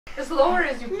As lower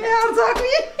as you can. Yeah, exactly.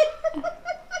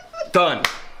 Done.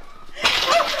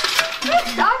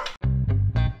 Done.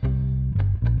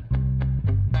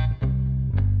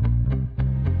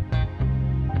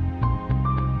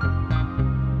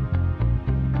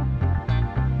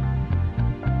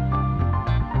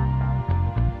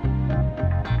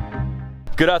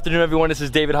 Good afternoon, everyone. This is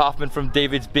David Hoffman from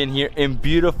Davidsbeenhere in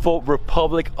beautiful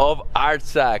Republic of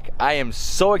Artsakh. I am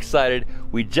so excited.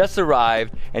 We just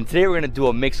arrived, and today we're gonna do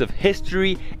a mix of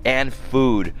history and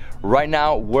food. Right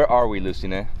now, where are we,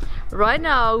 Lusine? Right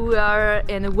now we are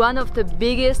in one of the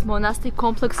biggest monastic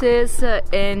complexes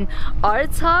in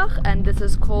Artsakh, and this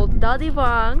is called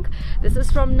Dadivank. This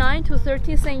is from 9th to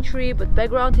 13th century, but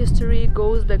background history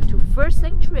goes back to 1st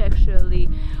century actually,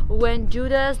 when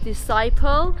Judah's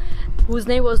disciple, whose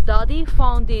name was Dadi,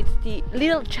 founded the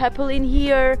little chapel in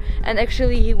here, and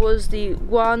actually he was the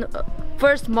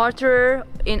first martyr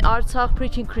in Artsakh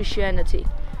preaching Christianity.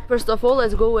 First of all,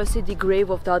 let's go and see the grave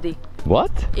of Dadi.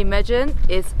 What? Imagine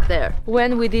it's there.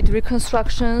 When we did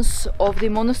reconstructions of the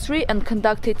monastery and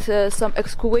conducted some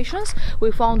excavations,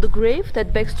 we found the grave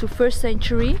that backs to 1st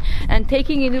century, and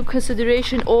taking into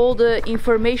consideration all the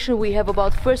information we have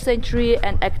about 1st century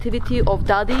and activity of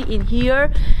Dadi in here,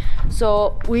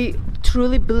 so we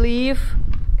truly believe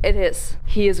it is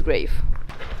his grave.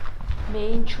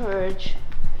 Main church,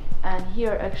 and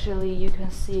here actually you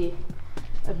can see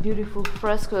beautiful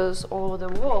frescoes all over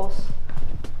the walls.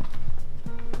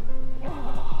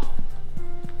 Wow.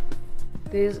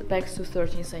 This backs to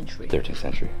 13th century. 13th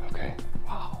century, okay.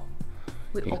 Wow.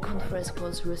 We opened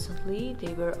frescoes recently.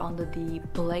 They were under the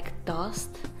black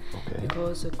dust, okay,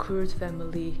 because a Kurd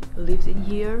family lived in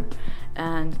here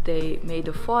and they made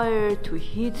a fire to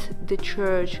heat the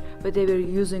church, but they were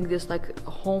using this like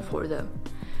a home for them.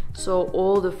 So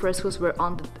all the frescoes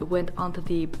went onto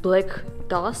the black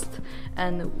dust,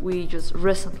 and we just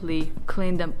recently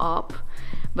cleaned them up.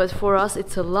 But for us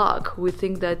it's a luck. We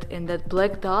think that in that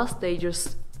black dust they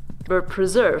just were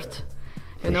preserved,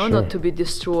 you know, not to be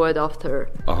destroyed after.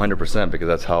 100%, because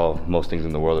that's how most things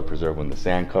in the world are preserved, when the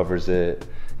sand covers it,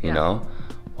 you know.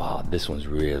 Wow, this one's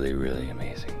really, really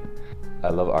amazing. I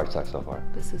love Artsakh so far.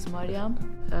 This is Mariam,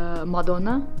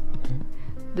 Madonna.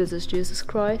 This is Jesus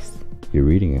Christ. You're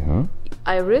reading it, huh?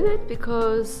 I read it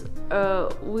because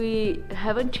we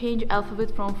haven't changed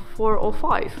alphabet from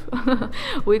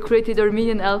 405. We created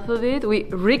Armenian alphabet. We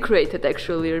recreated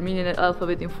actually Armenian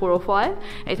alphabet in 405.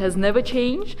 It has never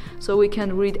changed, so we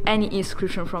can read any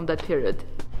inscription from that period.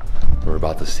 We're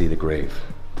about to see the grave.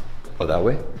 Oh, that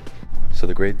way? So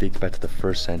the grave dates back to the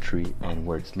 1st century, and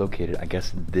where it's located, I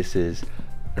guess this is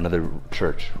another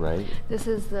church, right? This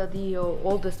is the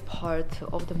oldest part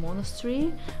of the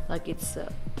monastery. Like it's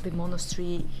the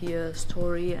monastery here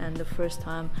story, and the first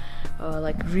time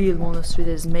like real monastery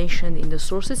that is mentioned in the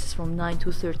sources is from 9th to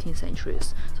 13th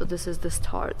centuries. So this is the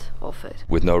start of it.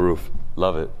 With no roof.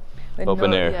 Love it.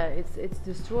 Open air. Yeah, it's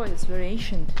destroyed. It's very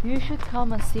ancient. You should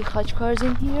come and see khachkars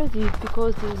in here,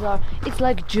 because it's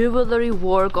like jewelry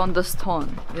work on the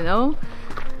stone, you know?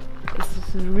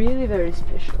 It's really very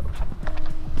special.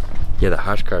 Yeah, the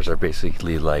khachkars are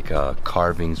basically like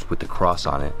carvings with the cross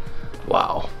on it.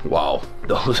 Wow, wow,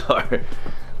 those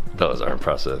are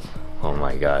impressive. Oh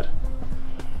my god,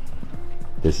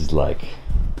 this is like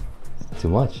too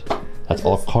much. That's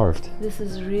all carved. This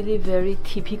is really very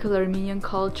typical Armenian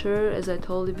culture, as I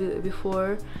told you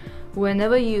before.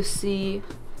 Whenever you see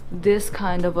this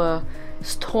kind of a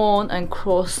stone and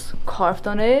cross carved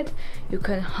on it, you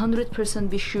can 100%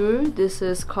 be sure this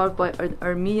is carved by an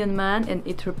Armenian man, and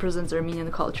it represents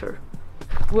Armenian culture.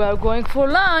 We are going for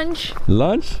lunch.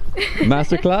 Lunch?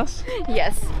 Masterclass?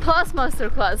 Yes, plus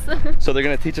masterclass. So they're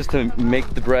gonna teach us to make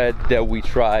the bread that we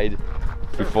tried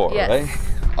before, yes,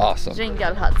 right? Awesome.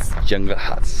 Jungle huts. Jungle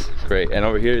huts. Great. And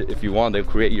over here, if you want, they'll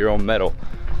create your own metal.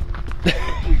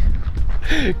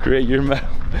 Create your metal.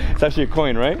 It's actually a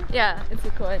coin, right? Yeah, it's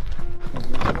a coin.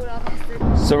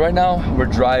 So right now we're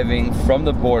driving from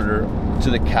the border to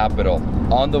the capital.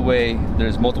 On the way,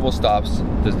 there's multiple stops.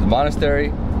 There's the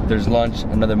monastery, there's lunch,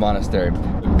 another monastery,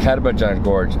 Karabakh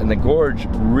Gorge. And the gorge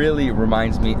really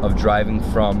reminds me of driving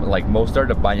from like Mostar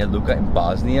to Banja Luka in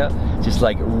Bosnia. Just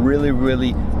like really,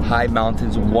 really high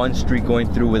mountains, one street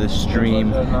going through with a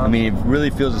stream. I mean, it really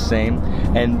feels the same.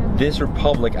 And this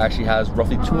republic actually has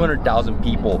roughly 200,000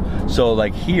 people. So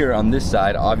like here on this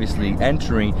side, obviously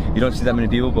entering, you don't see that many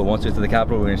people, but once we get to the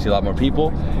capital, we're gonna see a lot more people.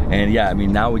 And yeah, I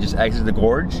mean, now we just exit the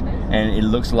gorge and it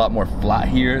looks a lot more flat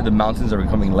here. The mountains are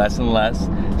becoming less and less.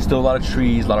 Still a lot of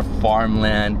trees, a lot of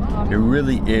farmland. It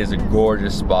really is a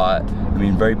gorgeous spot.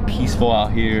 mean, very peaceful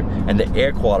out here. And the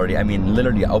air quality, I mean,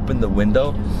 literally I opened the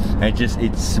window and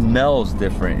it smells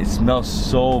different. It smells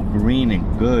so green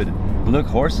and good. But look,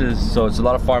 horses, so it's a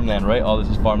lot of farmland, right? All this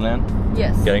is farmland?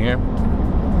 Yes. Getting here?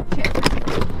 Welcome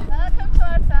to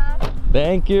Artsakh.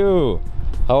 Thank you.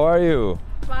 How are you?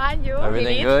 Fine, you?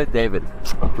 Everything good? David,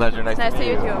 pleasure. Nice to meet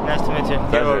you. Nice to meet you.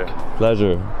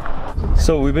 Pleasure.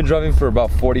 So we've been driving for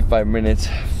about 45 minutes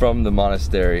from the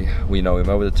monastery. We met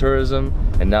with the tourism,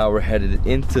 and now we're headed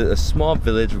into a small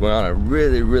village. We're going on a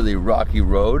really rocky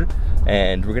road,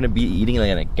 and we're gonna be eating like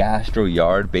in a gastro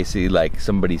yard, basically like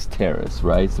somebody's terrace,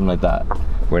 right? Something like that.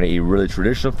 We're gonna eat really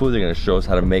traditional food. They're gonna show us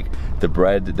how to make the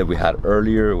bread that we had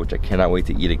earlier, which I cannot wait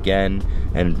to eat again.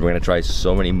 And we're gonna try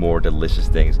so many more delicious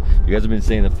things. You guys have been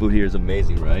saying the food here is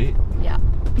amazing, right? Yeah.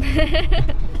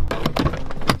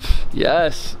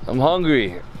 Yes, I'm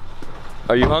hungry.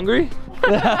 Are you hungry?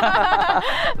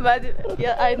 But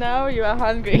yeah, I know you are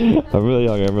hungry. I'm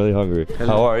really hungry.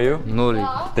 How are you? Nuri.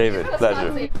 David,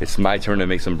 pleasure. It's my turn to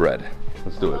make some bread.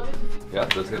 Let's do it. Yeah,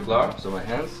 let's get flour. So my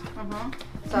hands.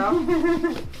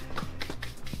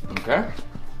 Okay.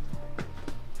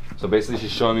 So basically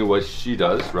she's showing me what she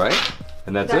does, right?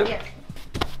 And that's it?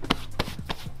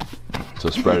 So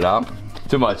spread it out.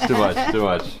 Too much.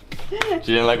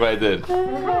 She didn't like what I did.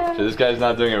 So this guy's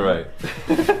not doing it right.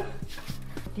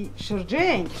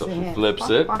 So she flips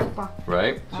it,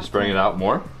 right? She's spreading it out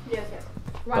more. Yes.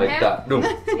 Like that. No.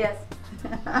 Yes.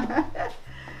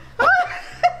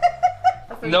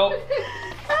 No.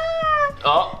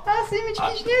 Oh.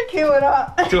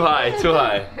 Too high.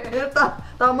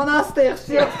 The monastery is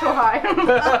too high.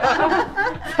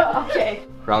 Okay.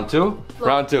 Round two?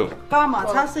 Round two. I'm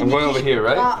going over here,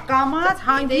 right?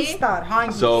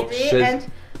 So, and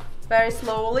very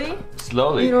slowly.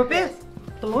 Slowly.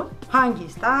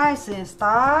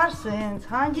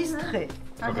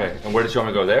 Okay, and where did you want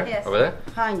me to go? There? Yes. Over there?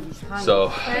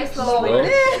 So, Very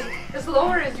slowly. As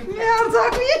slower as you can.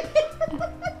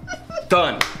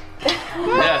 done.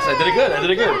 Yes, I did it good.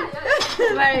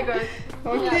 Very good.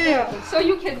 Okay. So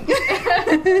you can.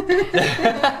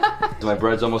 My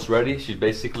bread's almost ready.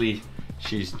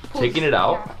 She's taking it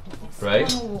out, right?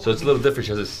 So it's a little different.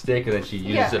 She has a stick and then she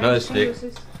uses another stick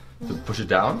to push it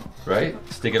down, right?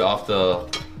 Stick it off the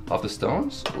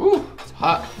stones. Ooh, it's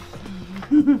hot.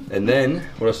 And then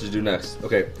what else does she do next?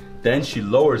 Okay, then she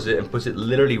lowers it and puts it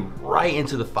literally right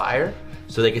into the fire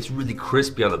so that it gets really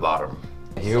crispy on the bottom.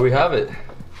 And here we have it,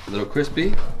 a little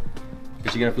crispy.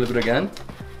 Is she gonna flip it again?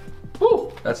 Ooh,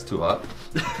 that's too hot.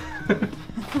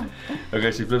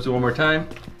 Okay, she flips it one more time.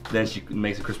 Then she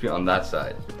makes it crispy on that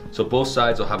side. So both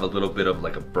sides will have a little bit of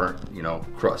like a burnt,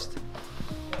 crust.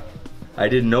 I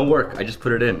did no work, I just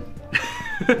put it in.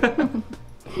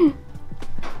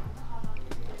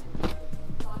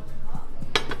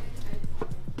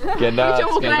 Get nuts.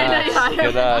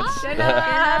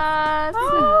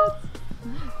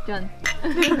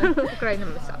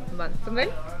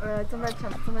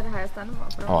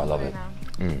 Oh, I love it.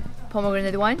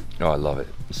 Pomegranate wine? Oh, I love it.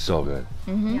 It's so good.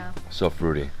 So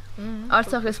fruity.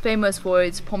 Artsakh is famous for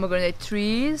its pomegranate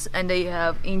trees, and they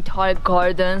have entire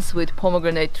gardens with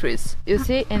pomegranate trees. You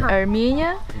see, in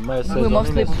Armenia, we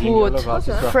mostly put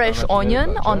fresh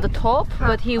onion on the top,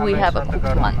 but here we have a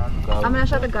cooked one.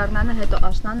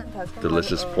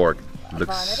 Delicious pork.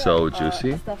 Looks so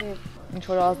juicy. Ինչ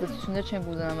որ ազդեցություններ չենք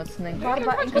ուզենա մտցնենք։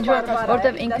 Ինչ որ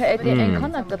որտեվ ինքը էդի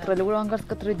այնքան է կտրել, որ անգարս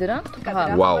կտրի դրան։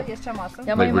 Wow.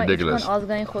 Like ridiculous.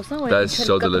 That is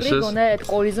so delicious. And I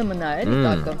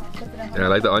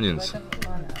like the onions.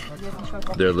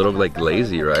 They're a little like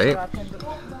lazy, right?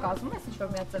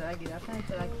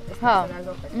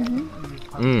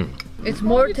 It's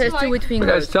more tasty with fingers.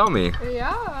 You guys tell me.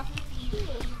 Yeah.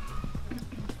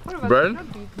 Bread?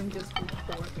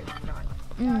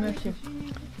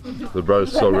 The bread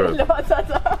is so good.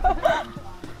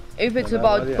 If it's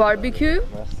about barbecue,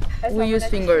 we use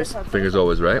fingers. Fingers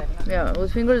always, right? Yeah,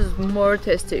 with fingers is more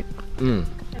tasty.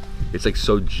 It's like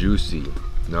so juicy,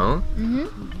 no?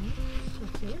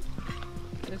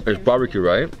 It's barbecue,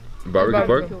 right? Barbecue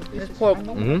pork? It's pork.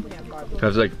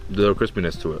 Has like the little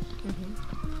crispiness to it.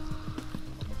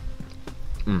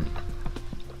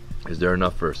 Is there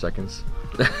enough for seconds?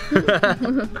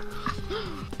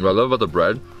 What I love about the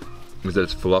bread is that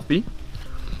it's fluffy.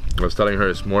 I was telling her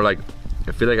it's more like,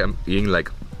 I feel like I'm eating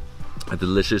like a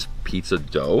delicious pizza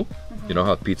dough. You know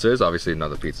how pizza is? Obviously not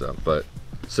the pizza, but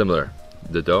similar.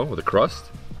 The dough with the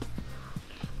crust.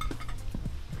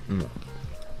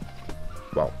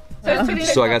 Wow.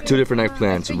 So I got two different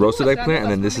eggplants, roasted eggplant,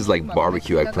 and then this is like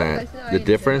barbecue eggplant. The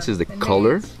difference is the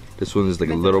color. This one is like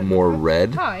a little more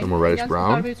red, a little more reddish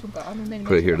brown.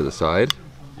 Put it here to the side.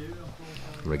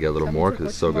 I'm gonna get a little more because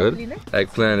it's so good.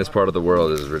 Eggplant in this part of the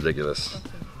world is ridiculous.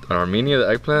 In Armenia, the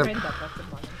eggplant.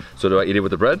 So do I eat it with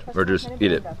the bread or just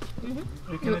eat it?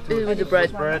 You can eat it with the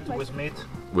bread. With meat.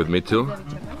 With meat too?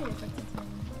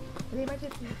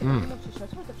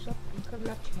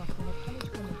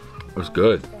 It's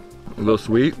good. A little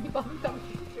sweet.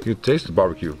 You can taste the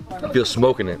barbecue. You feel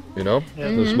smoke in it, you know? A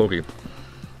little smoky.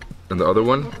 And the other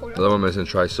one I'm gonna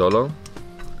try solo.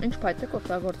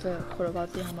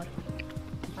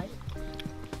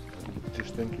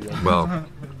 Well,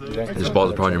 it just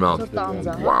falls upon your mouth.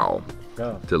 Wow.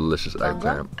 Delicious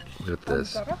eggplant. Look at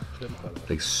this.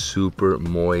 Like super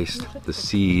moist. The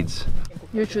seeds.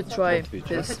 You should try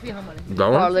this. That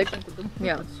Garlic.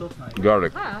 Yeah.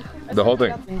 Garlic. The whole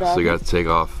thing. So you gotta take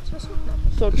off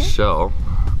the shell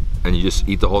and you just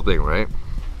eat the whole thing, right?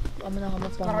 I've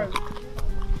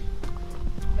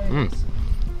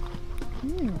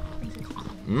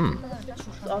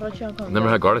never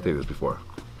had garlic like this before.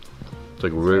 It's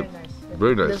like really,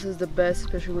 really nice. This is the best,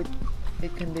 especially with,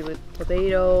 it can be with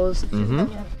potatoes.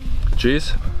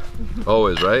 Cheese?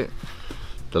 Always, right?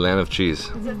 The land of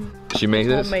cheese. She made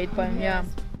this? Homemade by, yeah.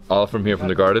 All from here, from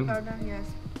the garden? Yes.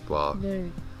 Wow.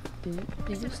 Did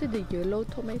you see the yellow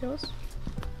tomatoes?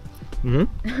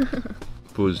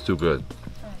 Food is too good.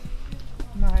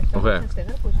 Okay,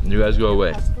 you guys go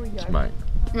away. It's mine.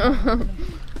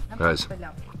 Guys,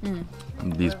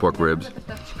 these pork ribs,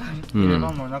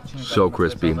 so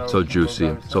crispy, so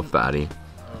juicy, so fatty.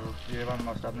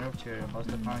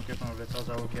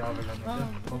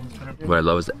 What I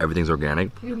love is that everything's organic.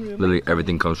 Literally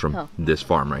everything comes from this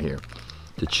farm right here.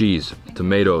 The cheese,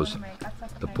 tomatoes,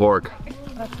 the pork.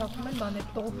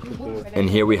 And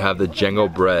here we have the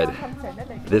Django bread.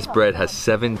 This bread has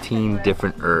 17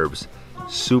 different herbs.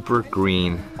 Super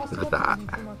green. Look at that.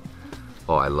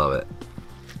 Oh, I love it.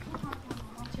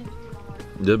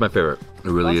 This is my favorite. It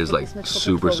really is like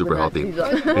super, super healthy.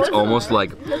 It's almost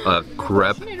like a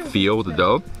crepe feel with the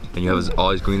dough, and you have all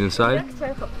these greens inside.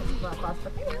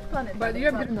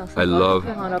 I love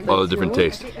all the different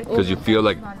tastes because you feel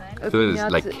like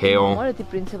it's like kale.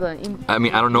 I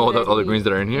mean, I don't know all the greens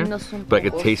that are in here, but I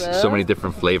could taste so many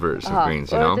different flavors of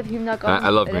greens, you know? I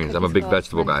love greens. I'm a big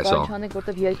vegetable guy, so.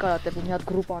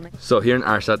 So here in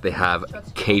Artsakh, they have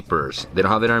capers. They don't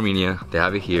have it in Armenia. They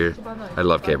have it here. I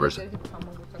love capers.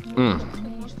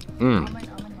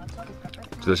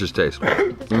 Delicious taste.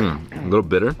 A little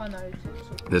bitter.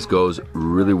 This goes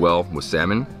really well with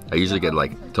salmon. I usually get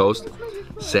like toast,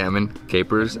 salmon,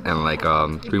 capers, and like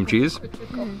cream cheese.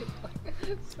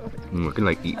 I can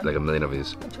like eat like a million of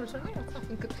these.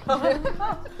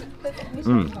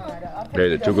 Hey,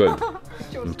 they're too good.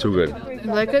 Too good.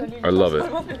 You like it? I love it.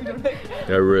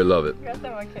 I really love it.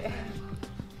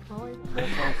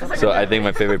 So I think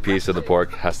my favorite piece of the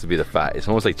pork has to be the fat. It's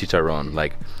almost like chicharron,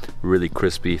 like really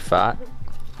crispy fat.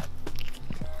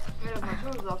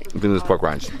 I think this pork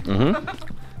rinds.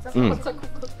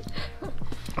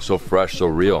 So fresh, so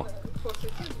real.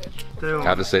 I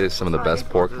have to say it's some of the best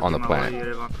pork on the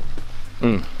planet.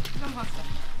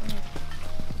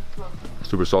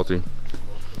 Super salty.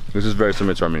 This is very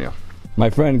similar to Armenia. My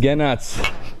friend Genats,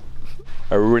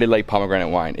 I really like pomegranate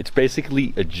wine. It's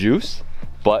basically a juice,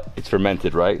 but it's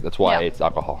fermented, right? That's why it's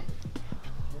alcohol.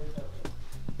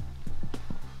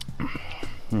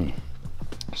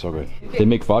 So good. They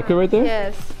make vodka right there?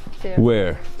 Yes. Here.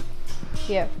 Where?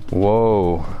 Here.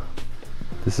 Whoa.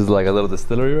 This is like a little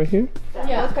distillery right here?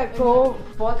 Yeah. Vodka, pro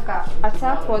vodka.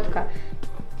 Artsakh vodka.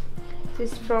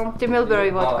 This is from the mulberry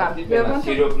vodka. You want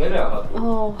it?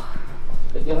 Oh.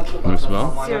 Let me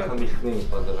smell. Syrup.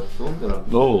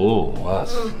 Oh,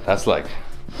 that's like,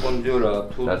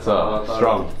 that's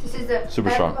strong. This is the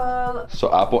Super strong. apple,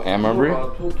 So apple and mulberry?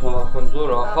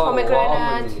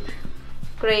 pomegranate,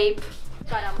 grape.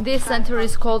 This center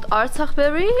is called Artsakh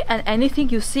Berry, and anything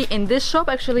you see in this shop,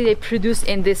 actually they produce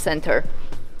in this center.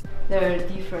 There are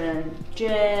different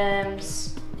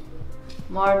jams,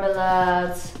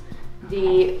 marmalades,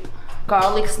 the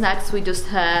garlic snacks we just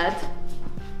had,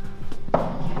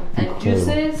 and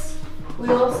juices we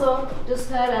also just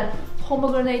had, and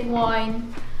pomegranate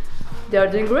wine. They are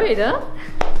doing great, huh?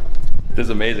 This is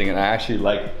amazing, and I actually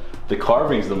like the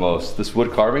carvings the most. This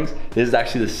wood carvings. This is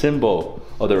actually the symbol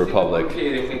of the Republic.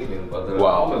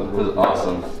 Wow, this is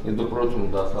awesome.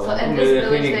 So in this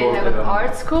village they have an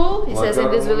art school. He says in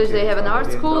this village they have an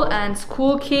art school, and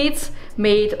school kids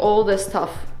made all the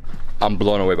stuff. I'm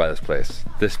blown away by this place.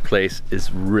 This place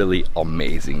is really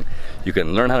amazing. You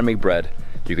can learn how to make bread.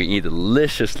 You can eat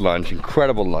delicious lunch,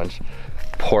 incredible lunch.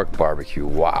 pork barbecue.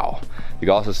 Wow. You can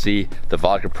also see the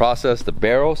vodka process, the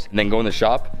barrels, and then go in the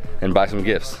shop and buy some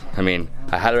gifts. I mean,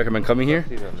 I highly recommend coming here.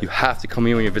 You have to come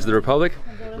here when you visit the Republic.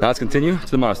 Now let's continue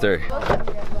to the monastery.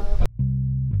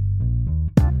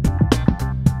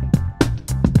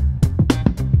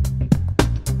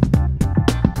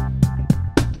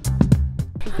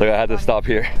 Look, I had to stop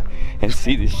here and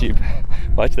see these sheep.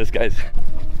 Watch this, guys.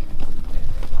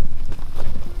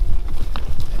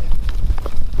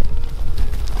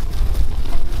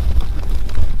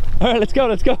 All right, let's go,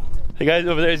 let's go. The guy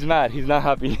over there is mad, he's not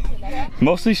happy.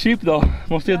 Mostly sheep though,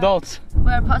 mostly adults.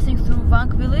 We are passing through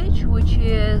Vank village, which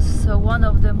is one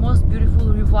of the most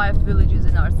beautiful revived villages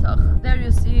in Artsakh. There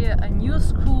you see a new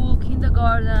school,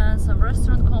 kindergarten, some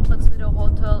restaurant complex with a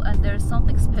hotel, and there's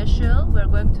something special we're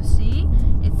going to see.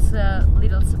 It's a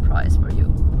little surprise for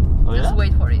you. Oh, just yeah?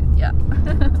 wait for it, yeah.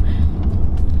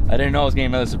 I didn't know I was getting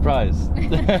another surprise.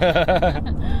 Yeah,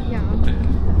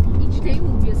 each day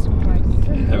will be a surprise.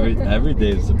 Every day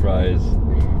is a surprise.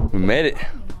 We made it.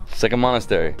 Second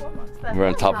monastery. We're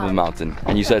on top of a mountain.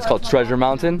 And you said it's called Treasure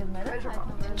Mountain?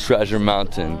 Treasure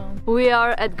Mountain. We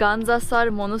are at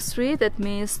Gandzasar Monastery, that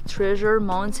means treasure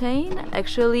mountain.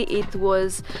 Actually, it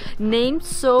was named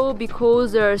so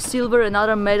because there are silver and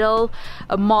other metal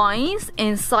mines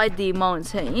inside the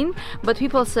mountain. But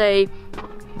people say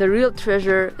the real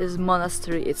treasure is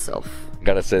monastery itself. I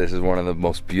gotta say, this is one of the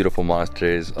most beautiful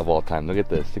monasteries of all time. Look at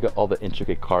this. Look at all the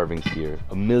intricate carvings here.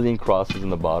 1 million crosses in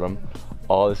the bottom.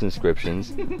 All these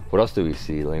inscriptions. What else do we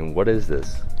see? Like, what is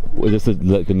this? Is this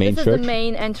the main church? This is the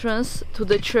main entrance to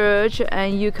the church,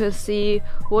 and you can see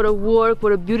what a work,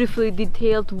 what a beautifully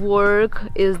detailed work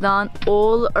is done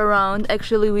all around.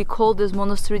 Actually, we call this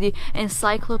monastery the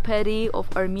Encyclopedia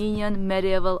of Armenian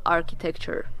Medieval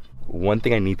Architecture. One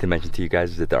thing I need to mention to you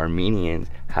guys is that the Armenians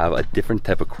have a different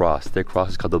type of cross. Their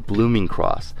cross is called the blooming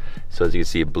cross. So as you can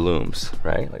see, it blooms,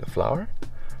 right? Like a flower.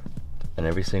 In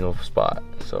every single spot.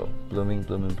 So blooming,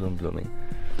 blooming, bloom, blooming.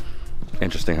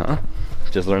 Interesting, huh?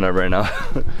 Just learned that right now.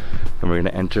 And we're gonna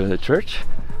enter the church.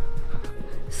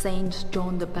 Saint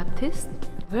John the Baptist.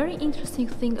 Very interesting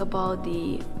thing about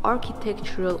the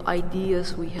architectural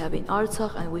ideas we have in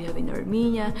Artsakh and we have in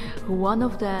Armenia. One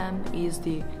of them is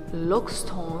the lock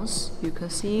stones you can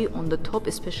see on the top,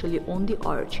 especially on the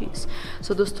arches.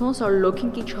 So the stones are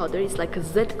locking each other. It's like a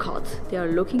Z cut. They are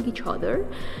locking each other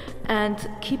and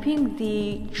keeping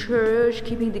the church,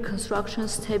 keeping the construction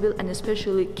stable, and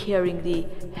especially carrying the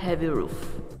heavy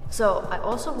roof. So I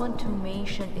also want to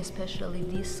mention especially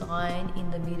this sign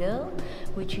in the middle,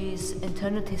 which is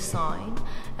eternity sign.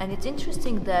 And it's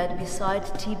interesting that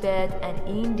besides Tibet and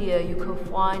India, you can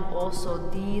find also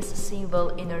these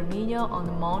symbols in Armenia on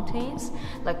the mountains,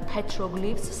 like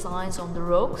petroglyphs, signs on the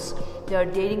rocks. They are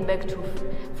dating back to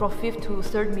from 5th to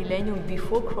 3rd millennium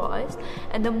before Christ.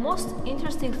 And the most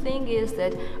interesting thing is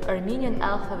that Armenian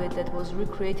alphabet that was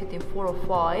recreated in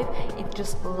 405, it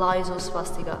just lies on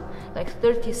swastika, like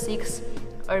 36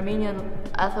 Armenian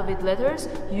alphabet letters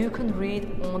you can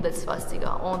read on that swastika,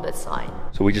 on that sign.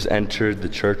 So we just entered the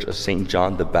church of St.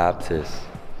 John the Baptist.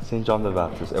 St. John the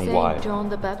Baptist, and why? St. John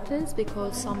the Baptist,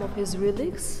 because some of his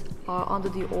relics are under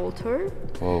the altar.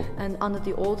 Whoa. And under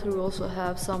the altar we also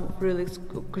have some relics,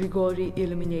 Grigori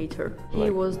Illuminator. He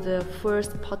was the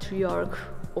first patriarch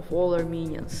of all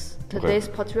Armenians. Today's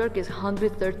patriarch is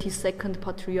 132nd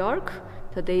patriarch.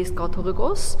 Today is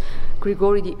Catholicos.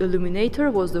 Grigori the Illuminator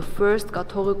was the first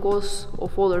Catholicos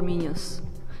of all Armenians,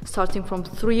 starting from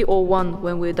 301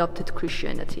 when we adopted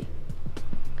Christianity.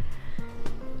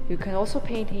 You can also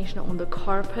pay attention on the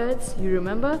carpets. You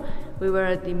remember we were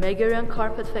at the Megarian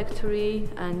carpet factory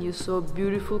and you saw a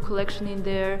beautiful collection in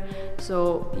there.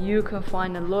 So you can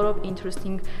find a lot of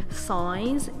interesting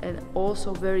signs and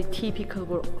also very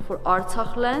typical for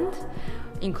Artsakh land,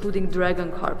 including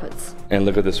dragon carpets. And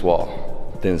look at this wall.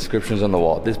 The inscriptions on the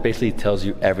wall. This basically tells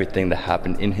you everything that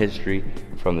happened in history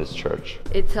from this church.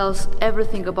 It tells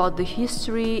everything about the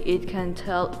history. It can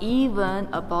tell even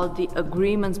about the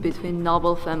agreements between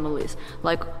noble families.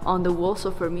 Like on the walls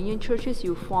of Armenian churches,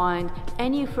 you find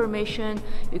any information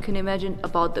you can imagine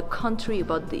about the country,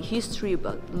 about the history,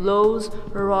 about laws,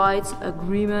 rights,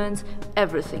 agreements,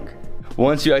 everything.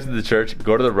 Once you exit the church,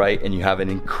 go to the right and you have an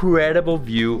incredible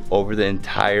view over the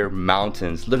entire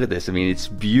mountains. Look at this, I mean, it's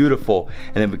beautiful.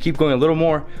 And then we keep going a little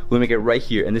more, we'll make it right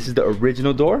here. And this is the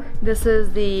original door? This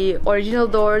is the original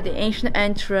door, the ancient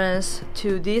entrance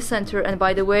to this center. And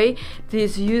by the way,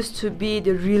 this used to be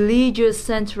the religious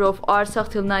center of Artsakh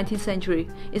till 19th century.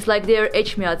 It's like their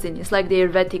Echmiadzin, it's like their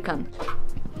Vatican.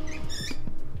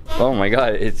 Oh my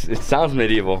god, it sounds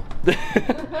medieval.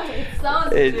 It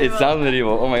sounds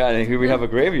medieval. Oh my god, and here we have a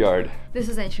graveyard. This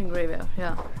is ancient graveyard,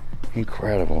 yeah.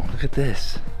 Incredible. Look at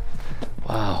this.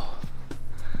 Wow.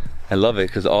 I love it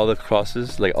because all the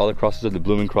crosses, like all the crosses are the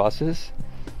blooming crosses.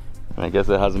 And I guess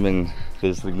it hasn't been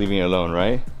just like leaving it alone,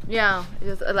 right? Yeah,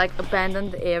 it's like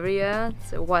abandoned area.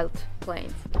 It's a wild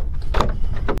plains.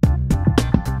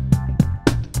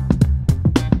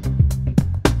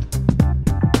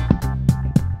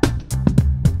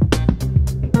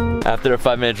 After a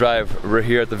 5-minute drive, we're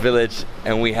here at the village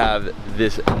and we have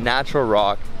this natural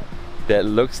rock that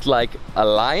looks like a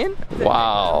lion.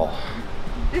 Wow.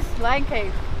 This is lion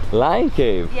cave. Lion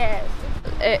cave. Yes.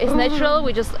 It's natural,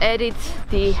 we just added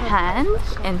the hand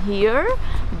and here,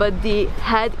 but the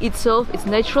head itself is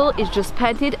natural, it's just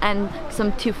painted and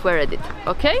some teeth were added,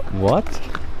 okay? What?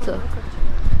 So,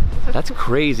 that's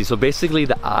crazy. So basically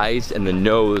the eyes and the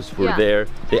nose were there.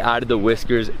 They added the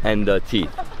whiskers and the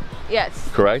teeth. yes.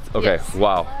 Correct? Okay, Yes.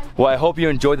 wow. Well, I hope you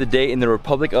enjoyed the day in the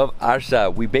Republic of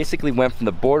Artsakh. We basically went from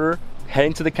the border,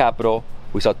 heading to the capital.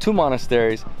 We saw 2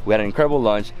 monasteries. We had an incredible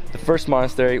lunch. The first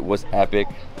monastery was epic.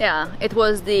 Yeah, it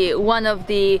was one of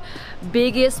the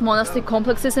biggest monastic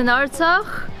complexes in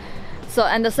Artsakh. So,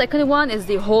 and the second one is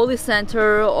the holy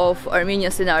center of Armenia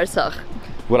in Artsakh.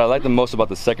 What I liked the most about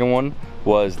the second one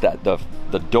was that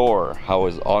the door, how it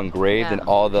was all engraved, and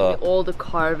all the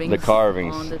carvings. The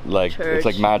carvings, on the like church. It's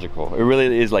like magical. It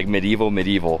really is like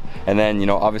medieval. And then, you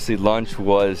know, obviously lunch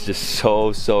was just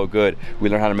so good. We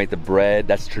learned how to make the bread.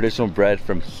 That's traditional bread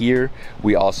from here.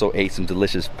 We also ate some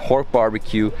delicious pork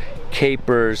barbecue,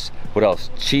 capers, what else?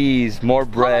 Cheese, more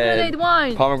bread.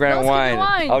 Pomegranate wine.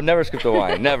 I would never skip the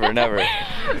wine. Never.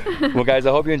 Well guys,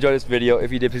 I hope you enjoyed this video.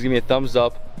 If you did, please give me a thumbs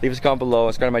up. Leave us a comment below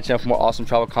and subscribe to my channel for more awesome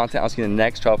travel content. I'll see you in the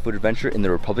next travel food adventure in the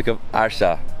Republic of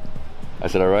Artsakh. I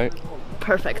said all right?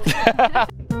 Perfect.